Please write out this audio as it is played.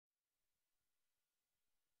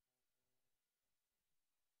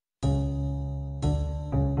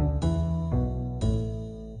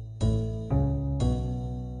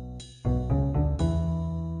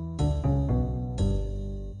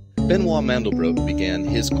Benoit Mandelbrot began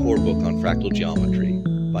his core book on fractal geometry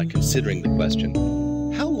by considering the question,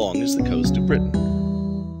 how long is the coast of Britain?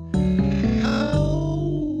 How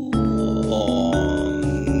long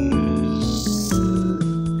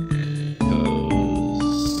is the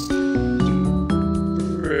coast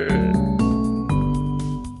of Britain?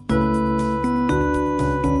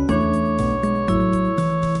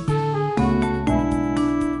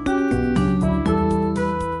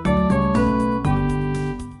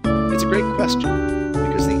 It's a great question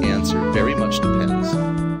because the answer very much depends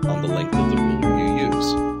on the length of the ruler you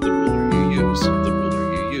use, the ruler you use, the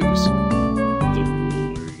ruler you use, the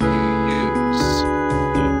ruler you use,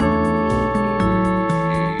 the ruler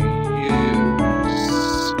you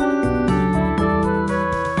use.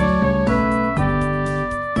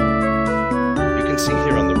 You can see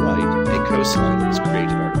here on the right a coastline that was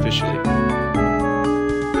created artificially.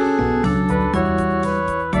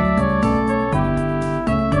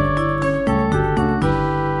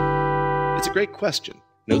 It's a great question.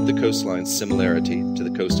 Note the coastline's similarity to the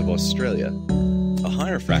coast of Australia. A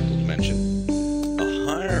higher fractal dimension, a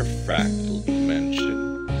higher fractal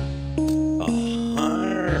dimension, a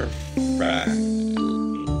higher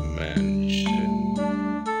fractal dimension.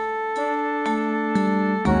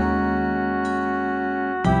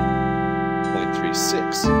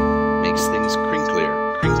 0.36 makes things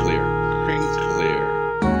crinklier, crinklier, crinklier.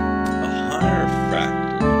 A higher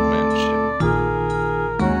fractal dimension,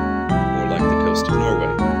 more like the coast of Norway.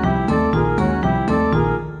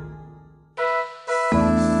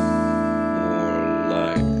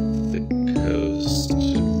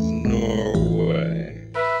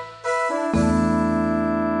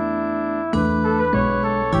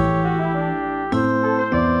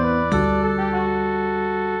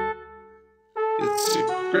 It's a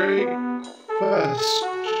great question.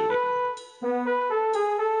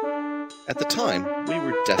 At the time, we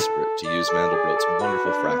were desperate to use Mandelbrot's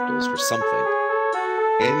wonderful fractals for something.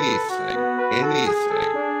 Anything,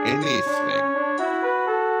 anything, anything.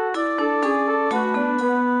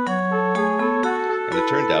 And it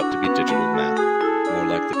turned out to be digital map, more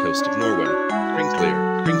like the coast of Norway.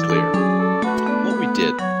 Crinklier, crinklier. What we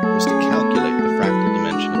did was to calculate the fractal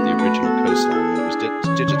dimension of the original coastline when it was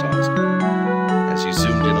digitized. As you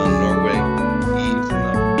zoomed in on Norway, even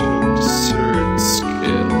up to absurd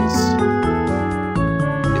scales,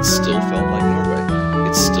 it still felt like Norway.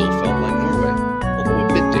 It still felt like Norway, although a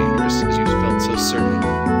bit dangerous as you felt so certain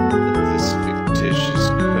that this fictitious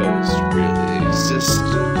coast really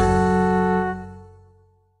existed.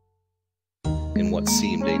 In what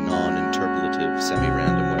seemed a non-interpolative,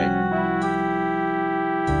 semi-random way.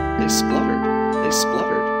 They spluttered. They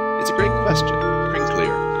spluttered. It's a great question.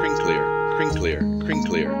 Crinklier, crinklier, crinklier,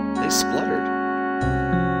 crinklier. They spluttered.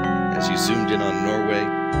 As you zoomed in on Norway,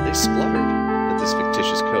 they spluttered that this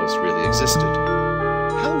fictitious coast really existed.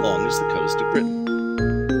 How long is the coast of Britain?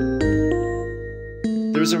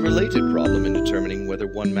 There is a related problem in determining whether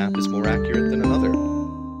one map is more accurate than another.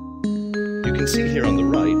 You can see here on the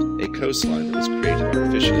right a coastline that was created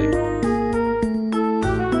artificially.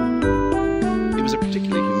 It was a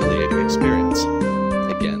particularly humiliating experience.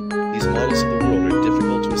 Again, these models of the world are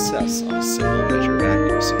difficult to assess on a single measure of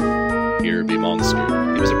accuracy. Here be monster.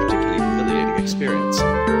 It was a particularly humiliating experience.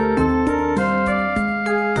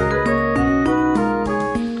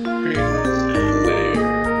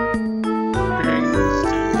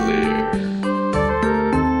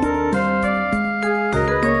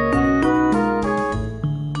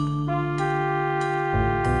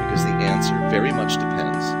 Because the answer very much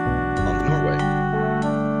depends on Norway.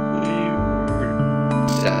 We were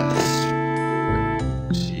desperate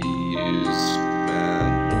to use